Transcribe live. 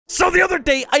So the other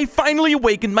day, I finally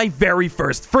awakened my very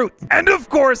first fruit. And of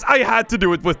course, I had to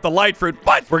do it with the light fruit,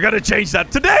 but we're gonna change that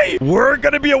today. We're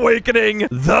gonna be awakening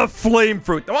the flame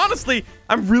fruit. Now, honestly,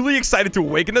 I'm really excited to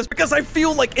awaken this because I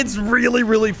feel like it's really,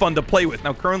 really fun to play with.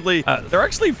 Now, currently, they're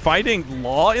actually fighting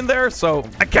Law in there, so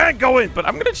I can't go in, but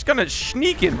I'm just gonna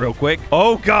sneak in real quick.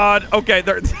 Oh, God. Okay,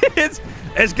 there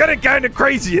it's getting kind of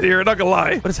crazy in here, not gonna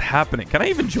lie. What is happening? Can I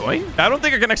even join? I don't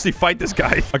think I can actually fight this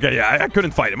guy. Okay, yeah, I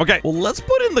couldn't fight him. Okay, well, let's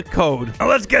put in the code. Now,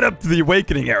 let's get up to the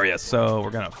awakening area. So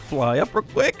we're gonna fly up real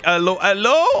quick. Hello,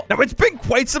 hello. Now, it's been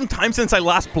quite some time since I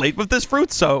last played with this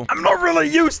fruit, so I'm not really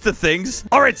used to things.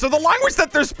 All right, so the language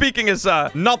that they're speaking is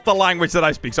not the language that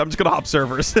I speak, so I'm just gonna hop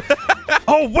servers.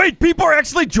 Oh, wait, people are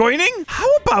actually joining?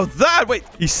 How about that? Wait,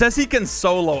 he says he can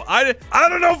solo. I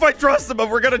don't know if I trust him, but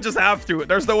we're gonna just have to.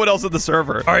 There's no one else in the server.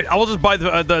 All right, I will just buy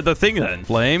the thing then.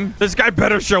 Flame. This guy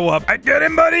better show up. I get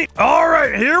him, buddy. All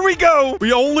right, here we go.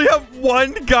 We only have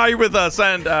one guy with us.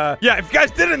 And yeah, if you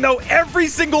guys didn't know, every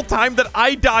single time that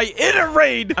I die in a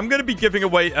raid, I'm going to be giving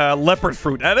away leopard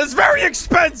fruit. And it's very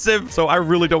expensive. So I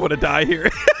really don't want to die here.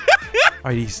 All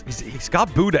right, he's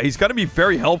got Buddha. He's going to be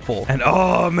very helpful. And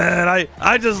oh, man,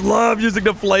 I just love using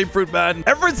the flame fruit, man.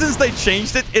 Ever since they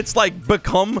changed it, it's like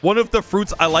become one of the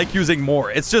fruits I like using more.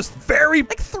 It's just very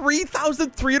like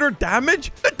 3,300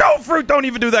 damage. The dough fruit don't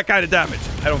even do that kind of damage,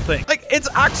 I don't think. Like, it's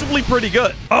actually pretty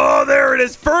good. Oh, there it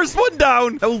is. First one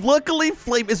down. Now, luckily,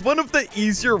 flame is one of the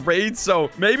easier raids, so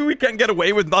maybe we can get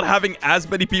away with not having as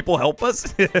many people help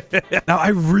us. Now, I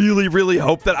really, really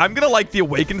hope that I'm going to like the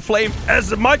awakened flame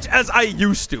as much as I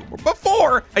used to.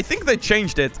 Before, I think they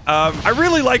changed it. I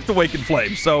really like the awakened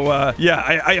flame, so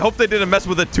yeah, I hope they didn't mess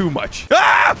with it too much.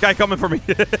 Ah! Guy coming for me.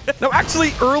 Now,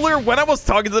 actually, earlier when I was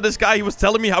talking to this guy, he was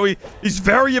telling me how he's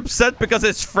very upset because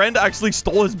his friend actually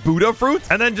stole his Buddha fruit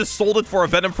and then just sold it for a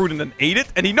venom fruit and then ate it.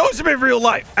 And he knows him in real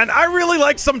life. And I really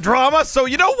like some drama. So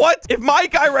you know what? If my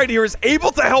guy right here is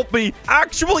able to help me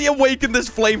actually awaken this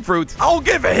flame fruit, I'll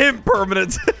give him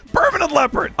permanent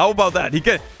leopard. How about that? He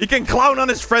can clown on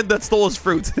his friend that stole his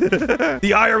fruit.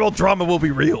 The IRL drama will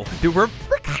be real. Dude, we're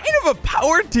kind of a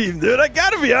power team, dude. I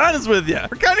gotta be honest with you.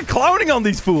 We're kind of clowning on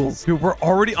these fools. Dude, we're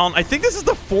already on, I think this is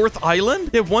the 4th island.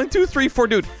 Yeah, 1, 2, 3, 4,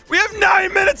 dude. We have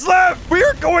 9 minutes left. We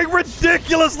are going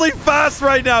ridiculously fast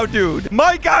right now, dude.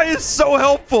 My guy is so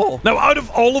helpful. Now, out of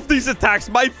all of these attacks,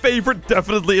 my favorite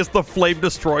definitely is the Flame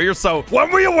Destroyer. So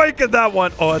when we awaken that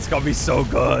one, oh, it's gonna be so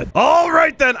good. All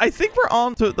right, then. I think we're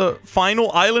on to the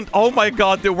final island. Oh, my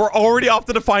God, dude. We're already off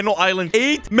to the final island.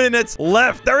 8 minutes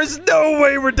left. There is no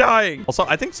way we're dying. Also,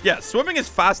 I think, yeah, swimming is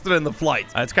faster than the flight.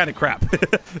 It's kind of crap.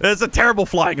 It's a terrible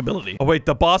flying ability. Oh, wait,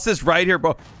 the boss is right here,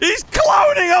 bro. He's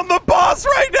clowning on the boss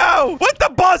right now. What the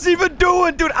boss even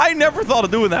doing? Dude, I never thought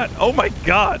of doing that. Oh, my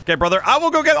God. Okay, brother, I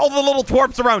will go get all the little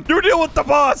twerps around. You deal with the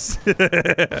boss.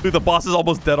 Dude, the boss is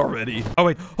almost dead already. Oh,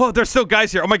 wait. Oh, there's still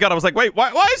guys here. Oh, my God. I was like, wait,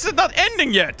 why is it not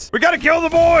ending yet? We got to kill the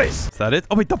boys. Is that it?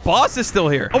 Oh, wait, the boss is still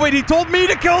here. Oh, wait, he told me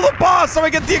to kill the boss so I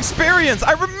get the experience.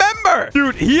 I remember.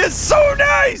 Dude, he is so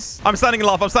nice. I'm standing in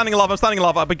lava. I'm standing in lava. I'm standing in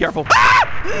lava. Be careful. Ah!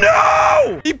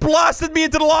 No! He blasted me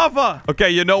into the lava. Okay,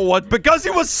 you know what? Because he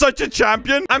was such a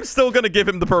champion, I'm still going to give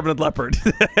him the permanent leopard.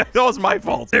 That was my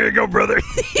fault. There you go, brother.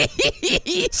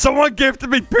 Someone gifted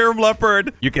me perm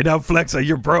leopard. You can have flex on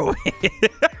your bro.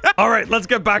 All right, let's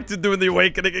get back to doing the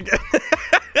awakening again.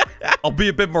 I'll be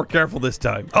a bit more careful this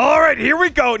time. All right, here we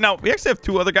go. Now, we actually have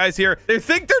 2 other guys here. They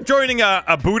think they're joining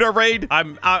a Buddha raid.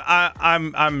 I'm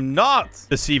not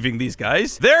deceiving these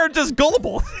guys. They're just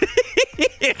gullible.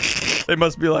 They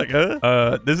must be like,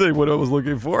 huh? This ain't what I was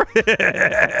looking for.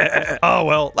 Oh,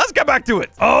 well, let's get back to it.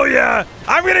 Oh, yeah.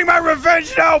 I'm getting my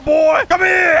revenge now, boy. Come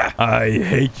here. I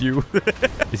hate you.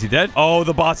 Is he dead? Oh,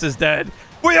 the boss is dead.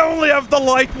 We only have the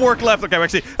light work left. Okay,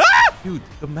 actually. Ah! Dude,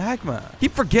 the magma.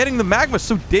 Keep forgetting the magma's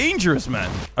so dangerous, man.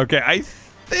 Okay, I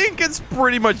think it's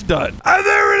pretty much done. And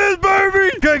there it is,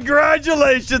 baby.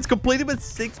 Congratulations. Completed with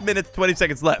 6 minutes, 20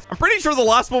 seconds left. I'm pretty sure the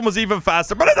last one was even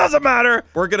faster, but it doesn't matter.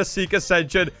 We're going to seek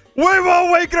ascension. We will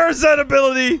awaken our Zen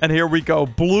ability. And here we go.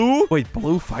 Blue. Wait,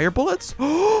 blue fire bullets?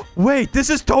 Wait, this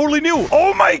is totally new.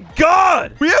 Oh, my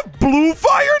God. We have blue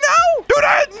fire now? Dude,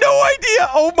 I had no idea.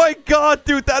 Oh, my God,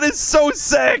 dude. That is so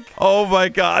sick. Oh, my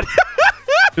God.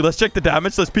 Dude, let's check the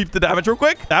damage. Let's peep the damage real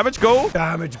quick. Damage go.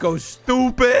 Damage go.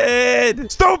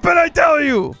 Stupid. Stupid, I tell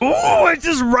you. Oh, I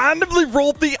just randomly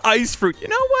rolled the ice fruit. You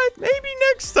know what? Maybe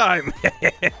next time.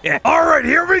 All right,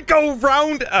 here we go.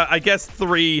 Round, I guess,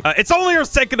 3. It's only our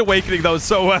second awakening, though,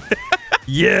 so...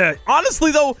 Yeah.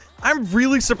 Honestly, though, I'm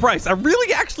really surprised. I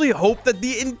really actually hope that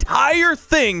the entire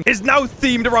thing is now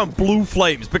themed around blue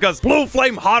flames, because blue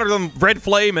flame hotter than red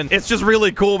flame, and it's just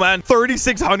really cool, man.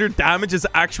 3,600 damage is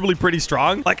actually pretty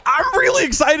strong. Like, I'm really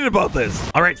excited about this.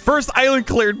 All right, first island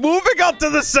cleared. Moving on to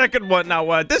the second one.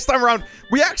 Now, this time around,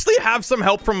 we actually have some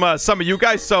help from some of you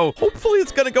guys, so hopefully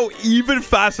it's gonna go even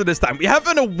faster this time. We have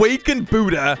an awakened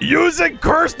Buddha using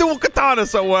cursed dual katana,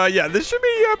 so yeah, this should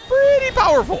be pretty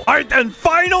powerful. All right, then,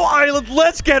 final island.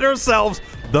 Let's get ourselves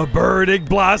the burning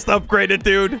blast upgraded,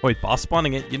 dude. Wait, boss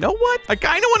spawning in. You know what? I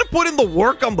kind of want to put in the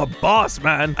work on the boss,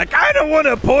 man. I kind of want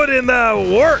to put in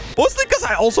the work. Mostly because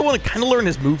I also want to kind of learn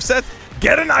his moveset,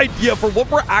 get an idea for what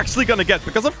we're actually going to get.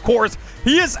 Because, of course,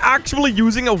 he is actually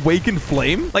using Awakened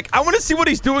Flame. Like, I want to see what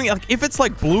he's doing. Like, if it's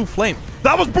like blue flame.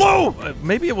 That was blue!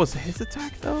 Maybe it was his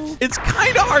attack, though? It's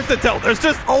kind of hard to tell. There's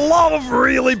just a lot of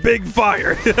really big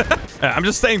fire. I'm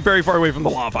just staying very far away from the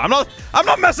lava. I'm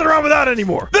not messing around with that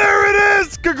anymore. There it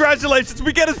is! Congratulations.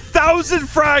 We get 1,000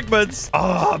 fragments.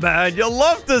 Oh, man. You'll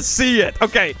love to see it.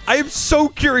 Okay. I am so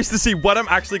curious to see what I'm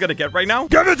actually going to get right now.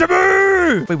 Give it to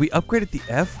me! Wait, we upgraded the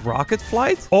F rocket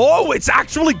flight? Oh, it's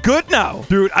actually good now.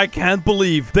 Dude, I can't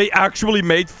believe they actually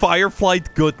made fire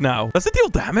flight good now. Does it deal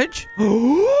damage?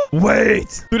 Wait.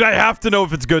 Dude, I have to know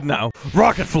if it's good now.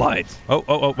 Rocket flight.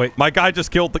 Oh, wait. My guy just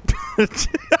killed the...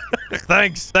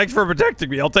 Thanks for protecting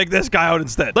me. I'll take this guy out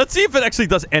instead. Let's see if it actually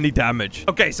does any damage.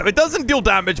 Okay, so it doesn't deal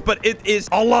damage, but it is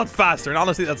a lot faster. And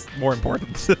honestly, that's more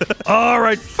important. All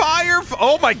right, fire.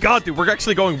 Oh my God, dude, we're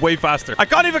actually going way faster. I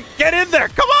can't even get in there.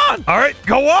 Come on. All right,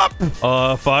 go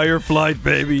up. Fire flight,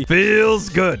 baby. Feels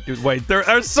good. Dude, wait, there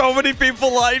are so many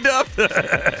people lined up. All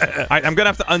right, I'm gonna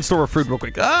have to unstore a fruit real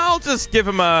quick. I'll just give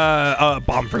him a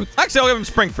bomb fruit. Actually, I'll give him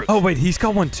spring fruit. Oh, wait, he's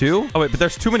got one too? Oh, wait, but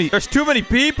there's too many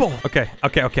people. Okay.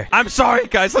 I'm sorry,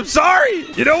 guys. I'm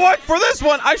sorry. You know what? For this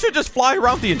one, I should just fly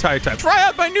around the entire time. Try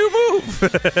out my new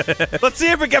move. Let's see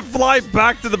if we can fly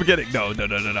back to the beginning. No.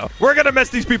 We're gonna mess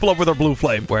these people up with our blue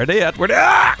flame. Where are they at?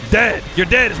 Dead. You're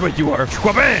dead is what you are.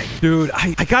 Squabang. Dude,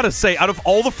 I gotta say, out of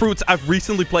all the fruits I've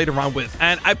recently played around with,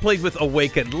 and I played with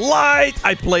Awakened Light,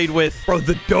 I played with, bro,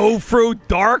 the dough fruit,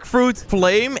 dark fruit.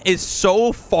 Flame is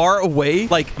so far away,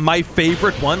 like, my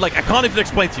favorite one. Like, I can't even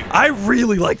explain to you. I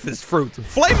really like this fruit.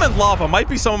 Flame and lava might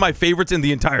be some of my favorites in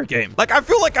the entire game. Like, I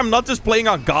feel like I'm not just playing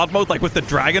on God mode, like with the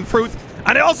dragon fruit.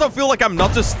 And I also feel like I'm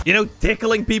not just, you know,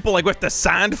 tickling people like with the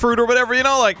sand fruit or whatever, you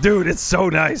know? Like, dude, it's so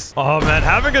nice. Oh, man,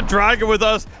 having a dragon with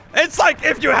us, it's like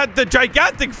if you had the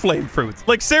gigantic flame fruit.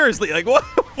 Like, seriously, like, what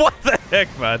the heck,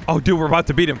 man? Oh, dude, we're about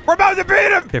to beat him. We're about to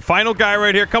beat him. Okay, final guy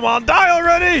right here. Come on, die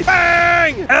already.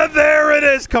 Bang! And there it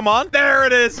is. Come on. There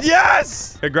it is.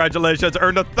 Yes! Congratulations.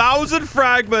 Earned 1,000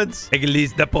 fragments.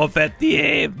 Release the prophet.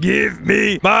 Give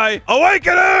me my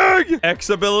awakening. X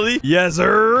ability. Yes,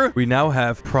 sir. We now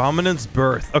have Prominence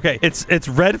Birth. Okay, it's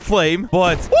red flame,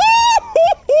 but...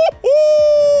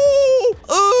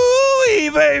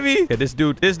 Ooh, baby. Okay, this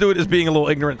dude is being a little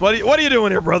ignorant. What are you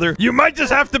doing here, brother? You might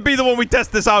just have to be the one we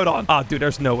test this out on. Ah, dude,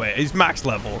 there's no way. He's max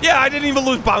level. Yeah, I didn't even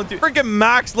lose bounty. Freaking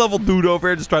max level dude over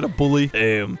here just trying to bully.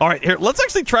 Damn. All right, here, let's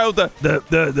actually try out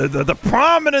the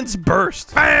Prominence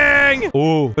Burst. Bang!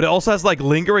 Ooh, but it also has like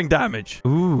lingering damage.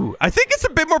 Ooh, I think it's a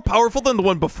bit more powerful than the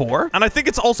one before, and I think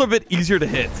it's also a bit easier to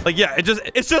hit. Like, yeah,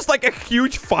 it's just like a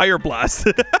huge fire blast.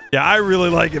 Yeah, I really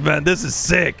like it, man. This is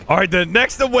sick. All right, the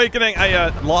next awakening, I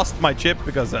lost my chip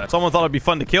because someone thought it'd be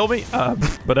fun to kill me.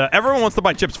 But everyone wants to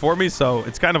buy chips for me, so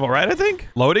it's kind of all right, I think.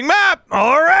 Loading map.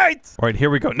 All right, here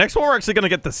we go. Next one, we're actually going to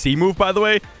get the C move, by the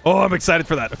way. Oh, I'm excited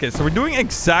for that. Okay, so we're doing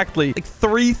exactly like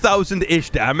 3,000-ish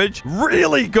damage.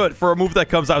 Really good for a move that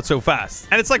comes out so fast.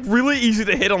 And it's like really easy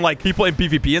to hit on like people in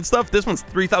PvP and stuff. This one's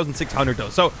 3,600 though.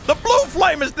 So the blue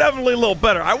flame is definitely a little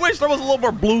better. I wish there was a little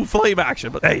more blue flame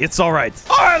action, but hey, it's all right.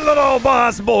 All right, little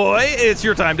boss boy, it's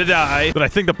your time to die. But I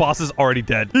think the boss is already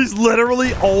dead. He's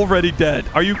literally already dead.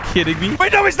 Are you kidding me?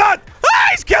 Wait, no, he's not. Ah,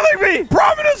 he's killing me.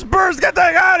 Prominence Burst. Get the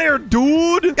heck out of here,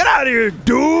 dude. Get out of here,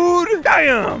 dude.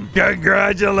 Damn.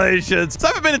 Congratulations.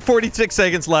 7 minutes, 46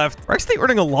 seconds left. We're actually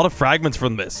earning a lot of fragments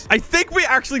from this. I think we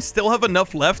actually still have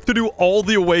enough left to do all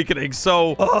the awakenings.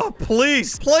 So,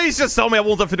 please just tell me I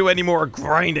won't have to do any more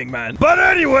grinding, man. But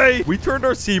anyway, we turned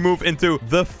our C move into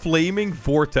the Flaming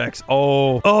Vortex.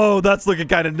 Oh, that's looking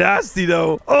kind of nasty,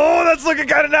 though.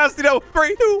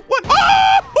 3, 2, 1.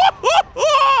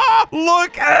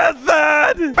 Look at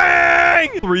that.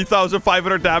 Bang!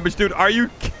 3,500 damage, dude. Are you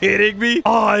kidding me?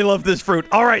 Oh, I love this fruit.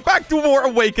 All right, back to more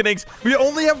awakenings. We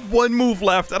only have one move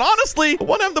left. And honestly, the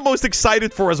one I'm the most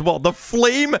excited for as well, the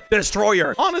Flame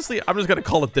Destroyer. Honestly, I'm just going to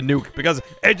call it the nuke because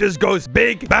it just goes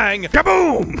big, bang,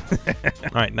 kaboom. All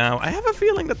right, now I have a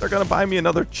feeling that they're going to buy me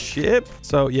another chip.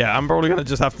 So yeah, I'm probably going to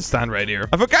just have to stand right here.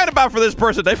 I feel kind of bad for this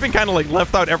person. They've been kind of like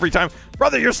left out every time.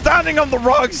 Brother, you're standing on the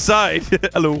wrong side.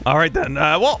 Hello. All right, then.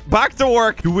 Well, back to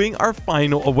work doing our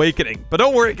final awakening. But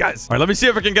don't worry, guys. All right, let me see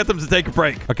if I can get them to take a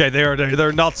break. Okay,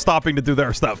 they're not stopping to do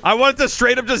their stuff. I wanted to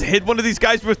straight up just hit one of these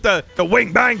guys with the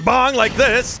wing bang bong like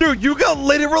this. Dude, you can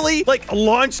literally like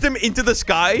launch them into the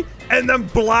sky and then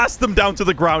blast them down to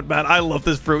the ground, man. I love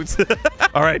this fruit.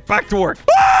 All right, back to work.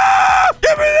 Ah!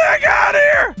 Get me the heck out of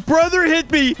here! Brother hit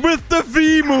me with the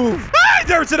V move. Ah,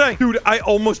 there today. Dude, I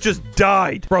almost just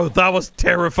died. Bro, that was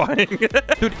terrifying.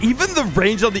 Dude, even the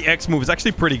range on the X move is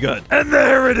actually pretty good. And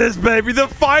there it is, baby. The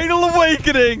final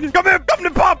awakening. Come here. Come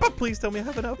to Papa. Please tell me I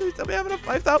have enough. Please tell me I have enough.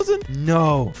 5,000?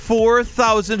 No.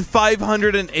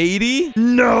 4,580?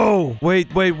 No. Wait.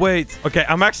 Okay,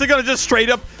 I'm actually going to just straight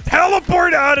up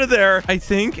teleport out of there. I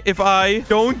think if I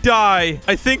don't die,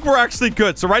 I think we're actually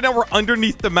good. So right now we're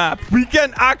underneath the map. We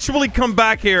can actually come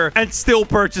back here and still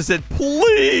purchase it.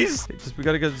 Please. We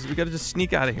gotta just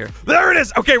sneak out of here. There it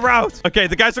is. Okay, we're out. Okay,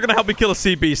 the guys are gonna help me kill a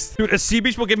sea beast. Dude, a sea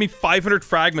beast will give me 500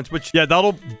 fragments, which, yeah,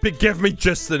 that'll give me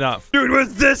just enough. Dude,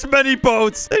 with this many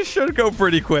boats, they should go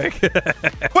pretty quick.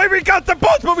 Wait, we got the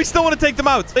boats, but we still want to take them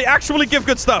out. They actually give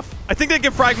good stuff. I think they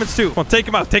give fragments too. Come on, take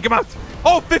them out. Take them out.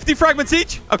 Oh, 50 fragments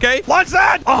each. Okay, launch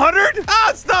that. 100?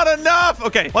 Ah, it's not enough.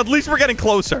 Okay, well, at least we're getting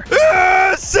closer.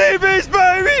 Sea beast,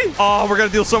 baby. Oh, we're gonna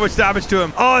deal so much damage to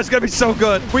him. Oh, it's gonna be so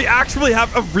good. We actually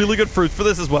have a really good fruit for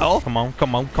this as well. Come on.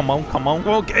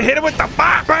 Well, hit him with the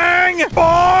bang, bang,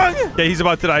 bong. Okay, he's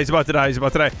about to die.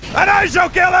 And I shall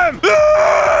kill him.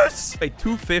 Yes! Wait,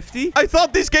 250? I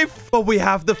thought this gave... But we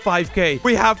have the 5K.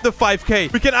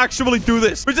 We can actually do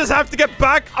this. We just have to get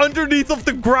back underneath of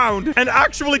the ground and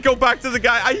actually go back to the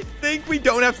guy. I think we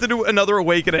don't have to do another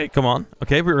awakening. Come on.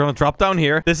 Okay, we're gonna drop down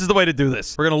here. This is the way to do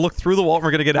this. We're gonna look through the wall and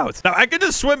we're gonna get out. Now, I can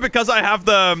just swim because I have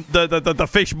the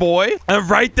fish boy. And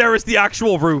right there is the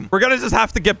actual room. We're gonna just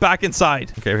have to get back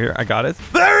inside. Okay, here. I got it.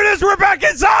 There it is. We're back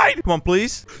inside. Come on,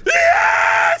 please.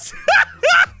 Yes!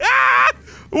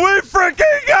 We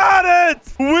freaking got it!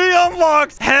 We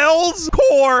unlocked Hell's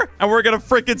Core, and we're gonna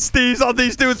freaking steez on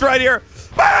these dudes right here.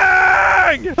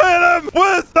 Bang! Hit him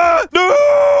with the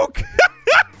nuke!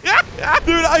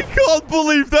 Dude, I can't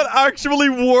believe that actually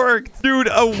worked. Dude,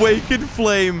 Awakened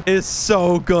Flame is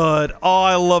so good. Oh,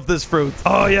 I love this fruit.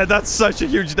 Oh, yeah, that's such a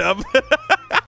huge dub.